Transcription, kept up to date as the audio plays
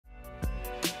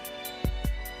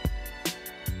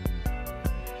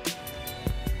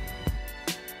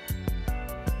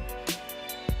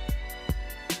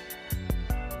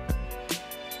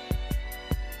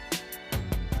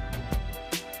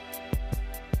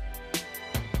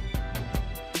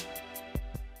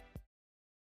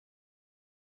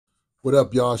What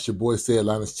up, y'all? It's your boy Say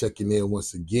Linus checking in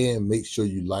once again. Make sure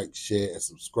you like, share, and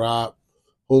subscribe.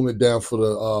 Holding it down for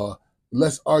the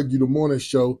Let's Argue the Morning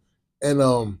Show.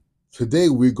 And today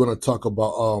we're going to talk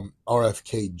about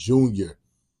RFK Jr.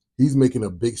 He's making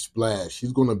a big splash.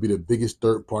 He's going to be the biggest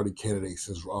third-party candidate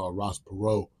since Ross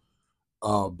Perot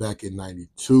back in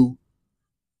 '92.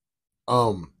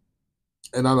 And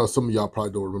I know some of y'all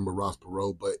probably don't remember Ross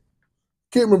Perot, but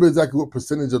can't remember exactly what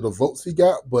percentage of the votes he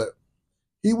got, but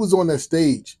he was on that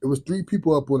stage. It was 3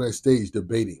 people up on that stage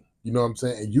debating. You know what I'm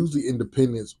saying? And usually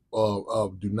independents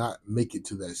do not make it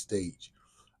to that stage.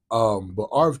 But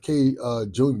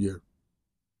RFK Jr.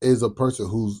 is a person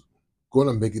who's going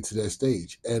to make it to that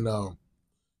stage. And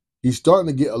he's starting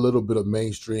to get a little bit of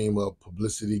mainstream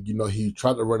publicity. You know, he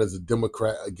tried to run as a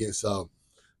Democrat against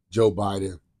Joe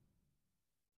Biden.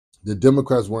 The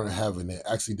Democrats weren't having it.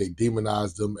 Actually, they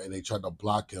demonized him and they tried to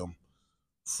block him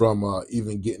from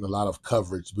even getting a lot of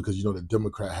coverage because, you know, the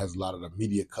Democrat has a lot of the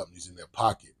media companies in their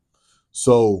pocket.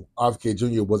 So RFK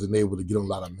Jr. wasn't able to get on a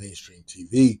lot of mainstream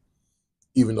TV,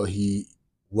 even though he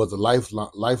was a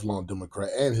lifelong Democrat,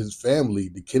 and his family,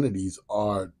 the Kennedys,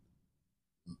 are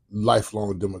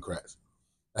lifelong Democrats.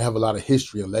 They have a lot of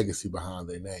history and legacy behind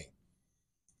their name.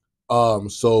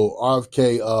 So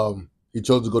RFK, he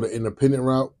chose to go the independent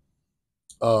route.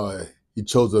 He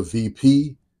chose a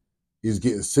VP. He's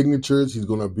getting signatures. He's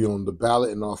going to be on the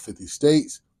ballot in all 50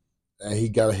 states. And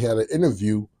he had an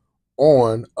interview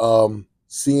on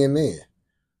CNN.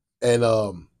 And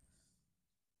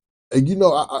you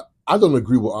know, I don't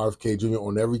agree with RFK Jr.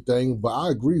 on everything, but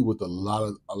I agree with a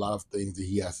lot of things that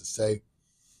he has to say.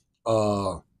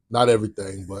 Not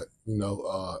everything, but you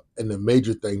know, and the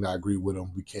major thing that I agree with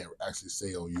him, we can't actually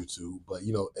say on YouTube, but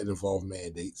you know, it involved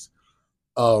mandates.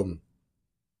 But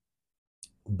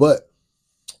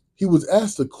he was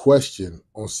asked a question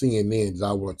on CNN that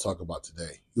I want to talk about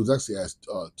today. He was actually asked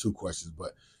 2 questions,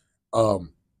 but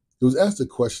he was asked a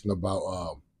question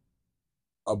about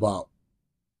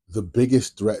the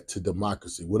biggest threat to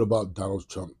democracy. What about Donald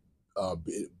Trump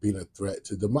being a threat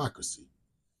to democracy?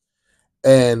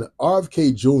 And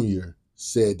RFK Jr.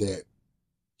 said that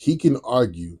he can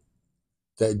argue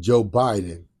that Joe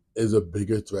Biden is a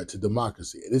bigger threat to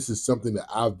democracy. And this is something that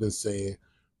I've been saying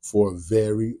for a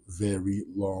very, very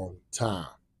long time.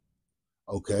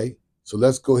 Okay, so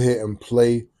let's go ahead and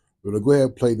play. We're gonna go ahead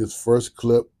and play this first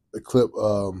clip. The clip,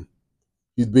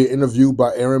 he's being interviewed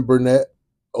by Aaron Burnett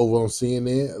over on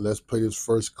CNN. Let's play this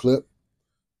first clip,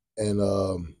 and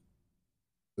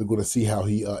we're going to see how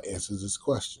he answers this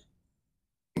question.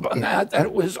 On that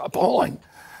it was appalling.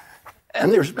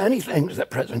 And there's many things that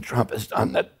President Trump has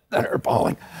done that are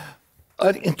appalling.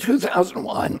 But in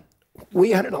 2001,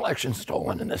 we had an election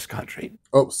stolen in this country.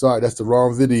 Oh, sorry, that's the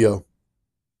wrong video.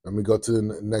 Let me go to the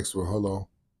next one. Hold on.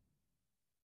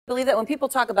 I believe that when people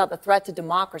talk about the threat to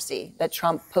democracy that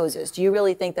Trump poses, do you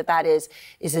really think that is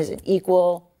an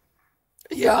equal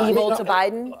evil to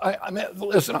Biden? I mean,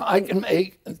 listen, I can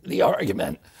make the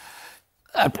argument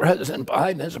that President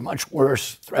Biden is a much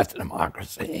worse threat to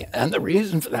democracy. And the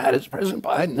reason for that is President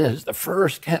Biden is the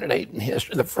first candidate in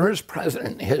history, the first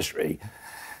president in history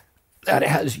that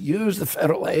has used the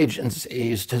federal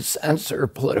agencies to censor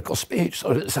political speech,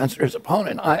 so to censor his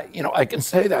opponent. I can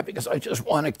say that because I just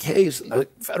won a case in the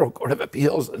Federal Court of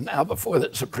Appeals and now before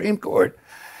the Supreme Court.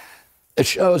 It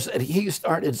shows that he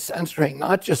started censoring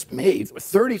not just me.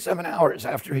 37 hours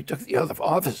after he took the oath of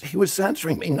office, he was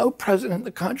censoring me. No president in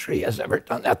the country has ever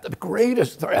done that. The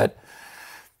greatest threat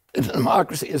to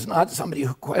democracy is not somebody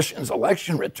who questions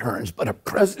election returns, but a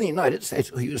president of the United States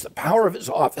who used the power of his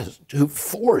office to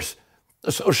force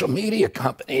the social media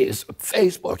companies,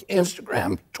 Facebook,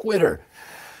 Instagram, Twitter,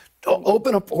 to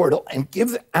open a portal and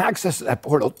give access to that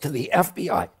portal to the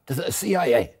FBI, to the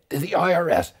CIA, to the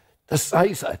IRS, to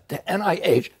CISA, to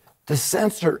NIH, to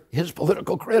censor his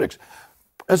political critics.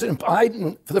 President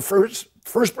Biden, for the first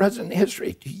president in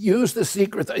history, to use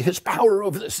his power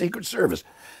over the Secret Service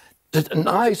to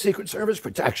deny Secret Service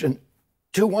protection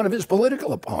to one of his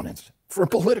political opponents for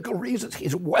political reasons.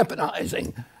 He's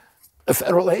weaponizing the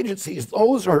federal agencies.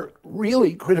 Those are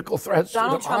really critical threats to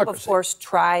democracy. Donald Trump, of course,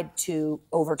 tried to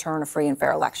overturn a free and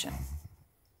fair election.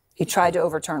 He tried to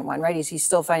overturn one, right? He's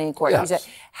still fighting in court. Yes.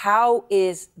 How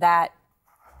is that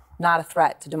not a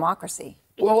threat to democracy?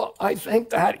 Well, I think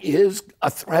that is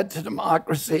a threat to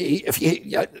democracy. If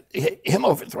him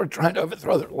trying to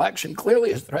overthrow the election clearly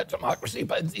is a threat to democracy.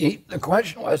 But the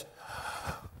question was,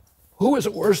 who is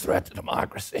a worse threat to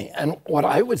democracy? And what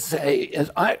I would say is,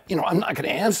 I'm not going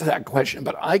to answer that question,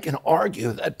 but I can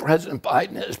argue that President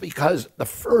Biden is, because the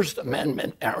First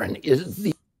Amendment, Aaron, is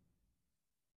the...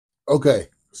 Okay,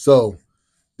 so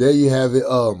there you have it.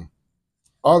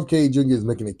 RFK Jr. is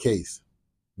making a case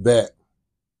that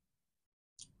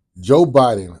Joe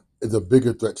Biden is a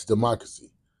bigger threat to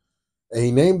democracy. And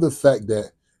he named the fact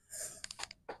that,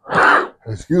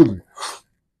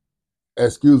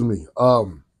 excuse me,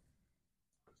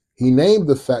 he named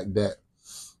the fact that,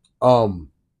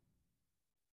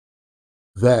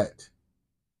 that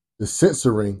the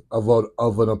censoring of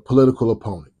a political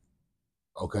opponent,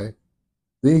 okay?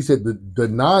 Then he said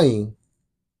denying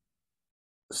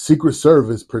Secret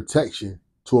Service protection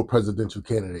to a presidential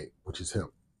candidate, which is him.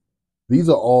 These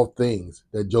are all things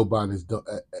that Joe Biden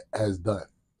has done.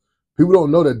 People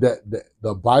don't know that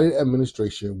the Biden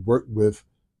administration worked with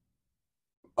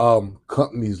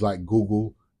companies like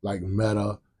Google, like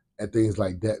Meta, and things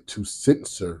like that to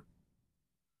censor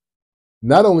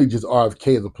not only just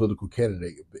RFK as a political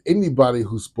candidate, but anybody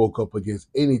who spoke up against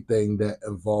anything that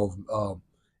involved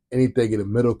anything in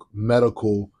the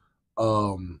medical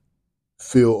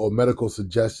field or medical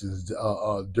suggestions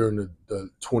during the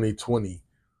 2020.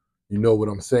 You know what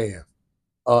I'm saying?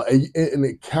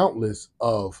 And countless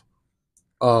of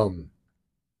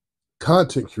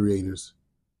content creators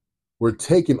were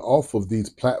taken off of these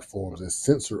platforms and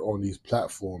censored on these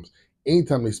platforms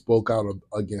anytime they spoke out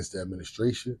against the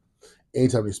administration,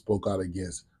 anytime they spoke out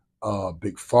against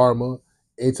Big Pharma,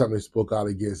 anytime they spoke out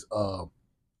against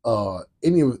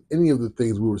any of the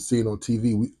things we were seeing on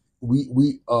TV.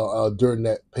 We during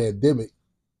that pandemic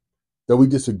that we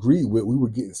disagreed with, we were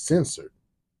getting censored.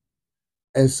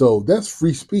 And so that's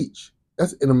free speech.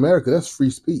 That's in America, that's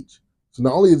free speech. So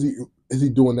not only is he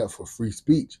doing that for free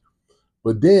speech,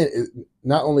 but then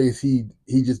not only is he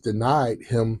just denied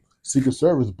him Secret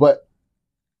Service, but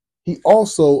he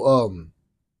also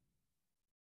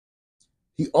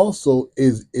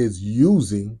is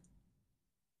using,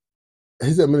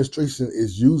 his administration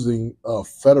is using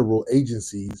federal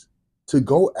agencies to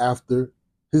go after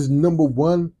his number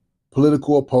one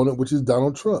political opponent, which is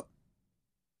Donald Trump.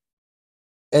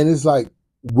 And it's like,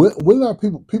 when are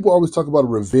people always talk about a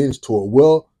revenge tour?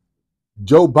 Well,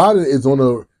 Joe Biden is on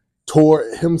a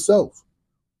tour himself.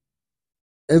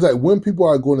 And it's like, when people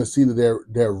are going to see that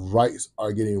their rights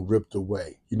are getting ripped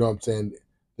away, you know what I'm saying?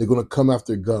 They're going to come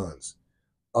after guns.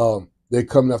 They're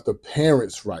coming after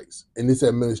parents' rights. In this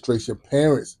administration,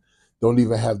 parents don't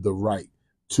even have the right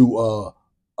to,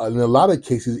 in a lot of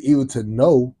cases, even to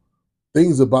know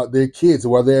things about their kids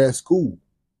while they're at school,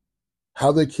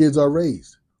 how their kids are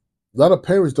raised. A lot of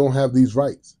parents don't have these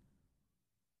rights.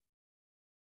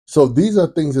 So these are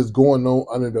things that's going on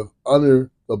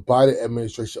under the Biden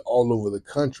administration all over the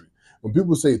country. When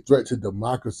people say threat to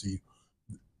democracy,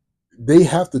 they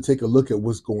have to take a look at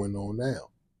what's going on now.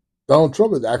 Donald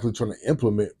Trump is actually trying to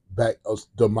implement back a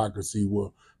democracy where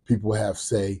people have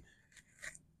say,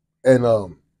 and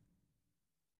also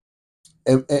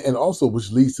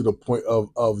which leads to the point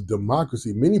of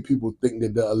democracy. Many people think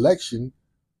that the election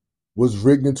was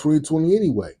rigged in 2020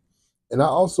 anyway. And I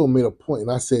also made a point,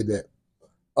 and I said that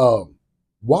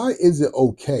why is it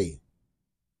okay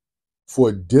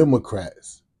for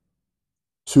Democrats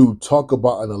to talk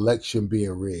about an election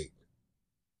being rigged?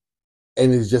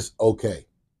 And it's just okay.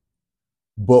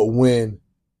 But when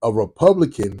a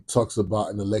Republican talks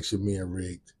about an election being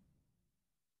rigged,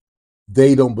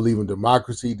 they don't believe in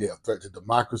democracy. They're a threat to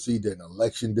democracy. They're an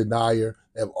election denier.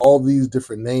 They have all these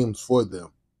different names for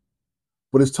them.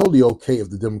 But it's totally okay if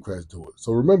the Democrats do it.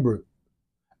 So remember,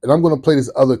 and I'm going to play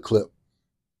this other clip.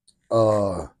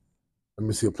 Let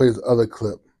me see. I'll play this other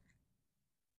clip.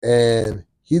 And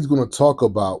he's going to talk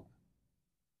about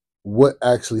what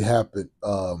actually happened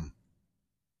in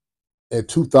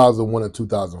 2001 and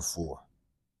 2004.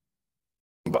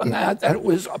 On that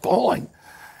was appalling.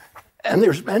 And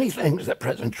there's many things that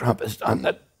President Trump has done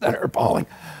that are appalling.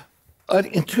 But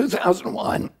in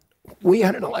 2001, we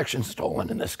had an election stolen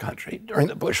in this country during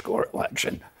the Bush Gore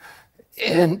election.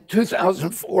 In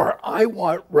 2004, I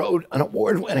wrote an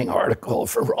award-winning article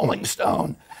for Rolling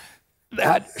Stone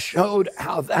that showed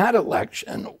how that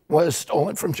election was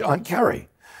stolen from John Kerry.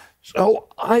 So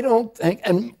I don't think,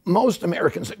 and most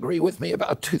Americans agree with me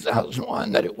about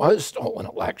 2001, that it was a stolen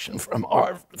election from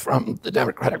the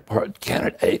Democratic Party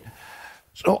candidate.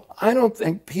 So I don't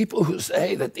think people who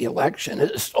say that the election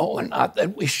is stolen, not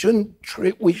that we shouldn't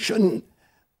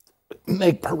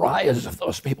make pariahs of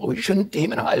those people. We shouldn't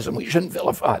demonize them. We shouldn't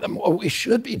vilify them. What we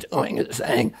should be doing is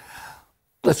saying,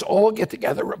 let's all get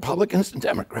together, Republicans and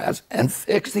Democrats, and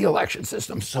fix the election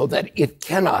system so that it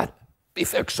cannot be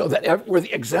fixed, so that we're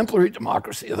the exemplary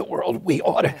democracy of the world. We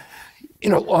ought to,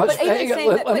 Las Vegas,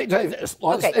 let me tell you this,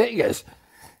 Las Vegas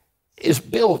is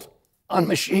built on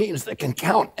machines that can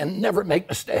count and never make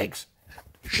mistakes.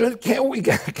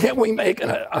 Can't we make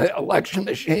an election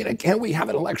machine, and can't we have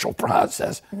an electoral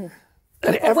process?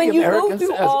 And every American says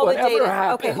whatever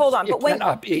happens, okay, hold on,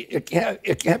 but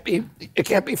it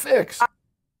can't be fixed.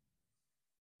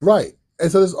 Right.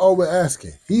 And so that's all we're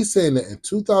asking. He's saying that in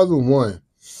 2001,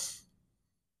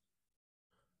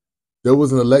 there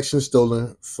was an election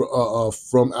stolen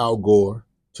from Al Gore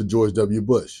to George W.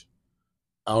 Bush.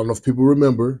 I don't know if people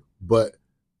remember, but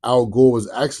Al Gore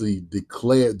was actually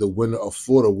declared the winner of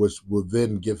Florida, which will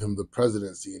then give him the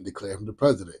presidency and declare him the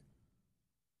president.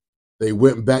 They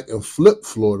went back and flipped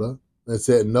Florida and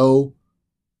said, no,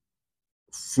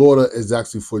 Florida is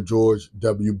actually for George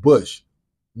W. Bush.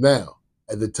 Now,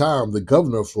 at the time, the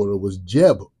governor of Florida was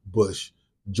Jeb Bush,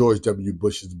 George W.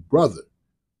 Bush's brother.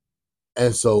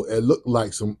 And so it looked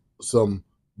like some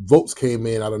votes came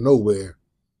in out of nowhere.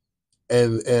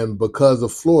 And because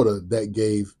of Florida, that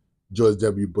gave George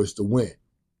W. Bush the win.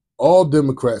 All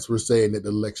Democrats were saying that the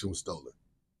election was stolen.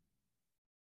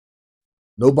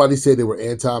 Nobody said they were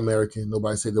anti-American.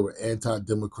 Nobody said they were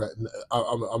anti-Democrat.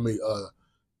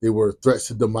 They were threats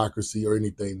to democracy or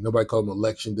anything. Nobody called them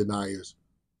election deniers.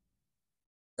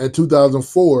 In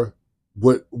 2004,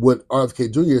 what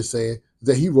RFK Jr. is saying is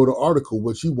that he wrote an article,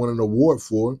 which he won an award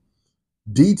for,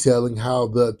 detailing how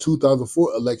the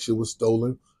 2004 election was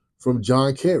stolen from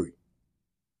John Kerry.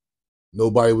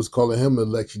 Nobody was calling him an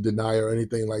election denier or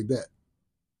anything like that.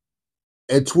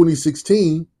 In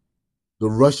 2016, the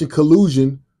Russian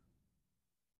collusion,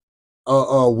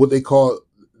 what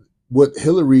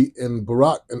Hillary and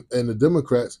Barack and the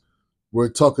Democrats were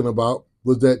talking about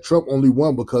was that Trump only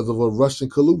won because of a Russian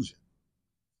collusion.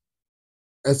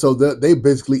 And so they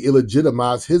basically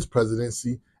illegitimized his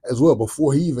presidency as well.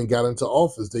 Before he even got into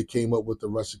office, they came up with the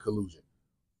Russian collusion.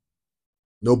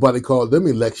 Nobody called them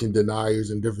election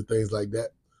deniers and different things like that.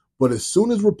 But as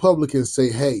soon as Republicans say,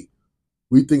 hey,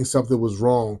 we think something was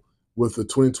wrong with the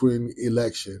 2020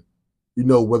 election, you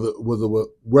know, whether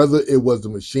it was the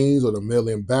machines or the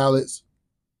mail-in ballots,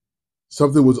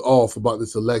 something was off about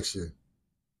this election.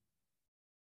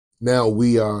 Now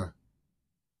we are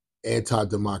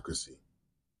anti-democracy.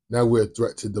 Now we're a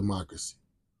threat to democracy.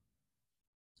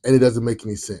 And it doesn't make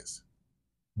any sense.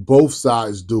 Both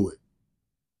sides do it.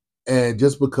 And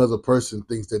just because a person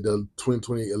thinks that the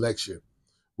 2020 election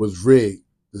was rigged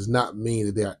does not mean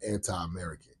that they are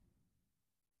anti-American.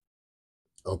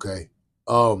 Okay?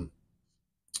 And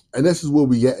this is where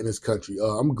we at in this country.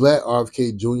 I'm glad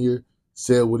RFK Jr.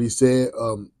 said what he said.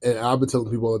 And I've been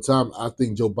telling people all the time, I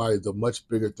think Joe Biden is a much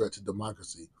bigger threat to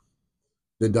democracy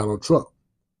than Donald Trump.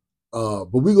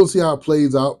 But we're going to see how it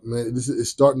plays out, man. This is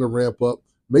starting to ramp up.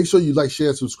 Make sure you like,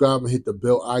 share, subscribe, and hit the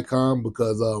bell icon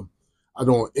because I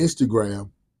know on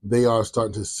Instagram, they are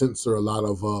starting to censor a lot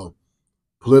of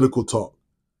political talk.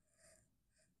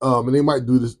 And they might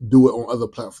do it on other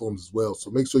platforms as well.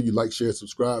 So make sure you like, share,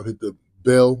 subscribe, hit the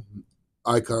bell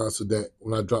icon so that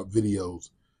when I drop videos,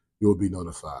 you will be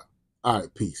notified. All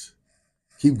right, peace.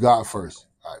 Keep God first.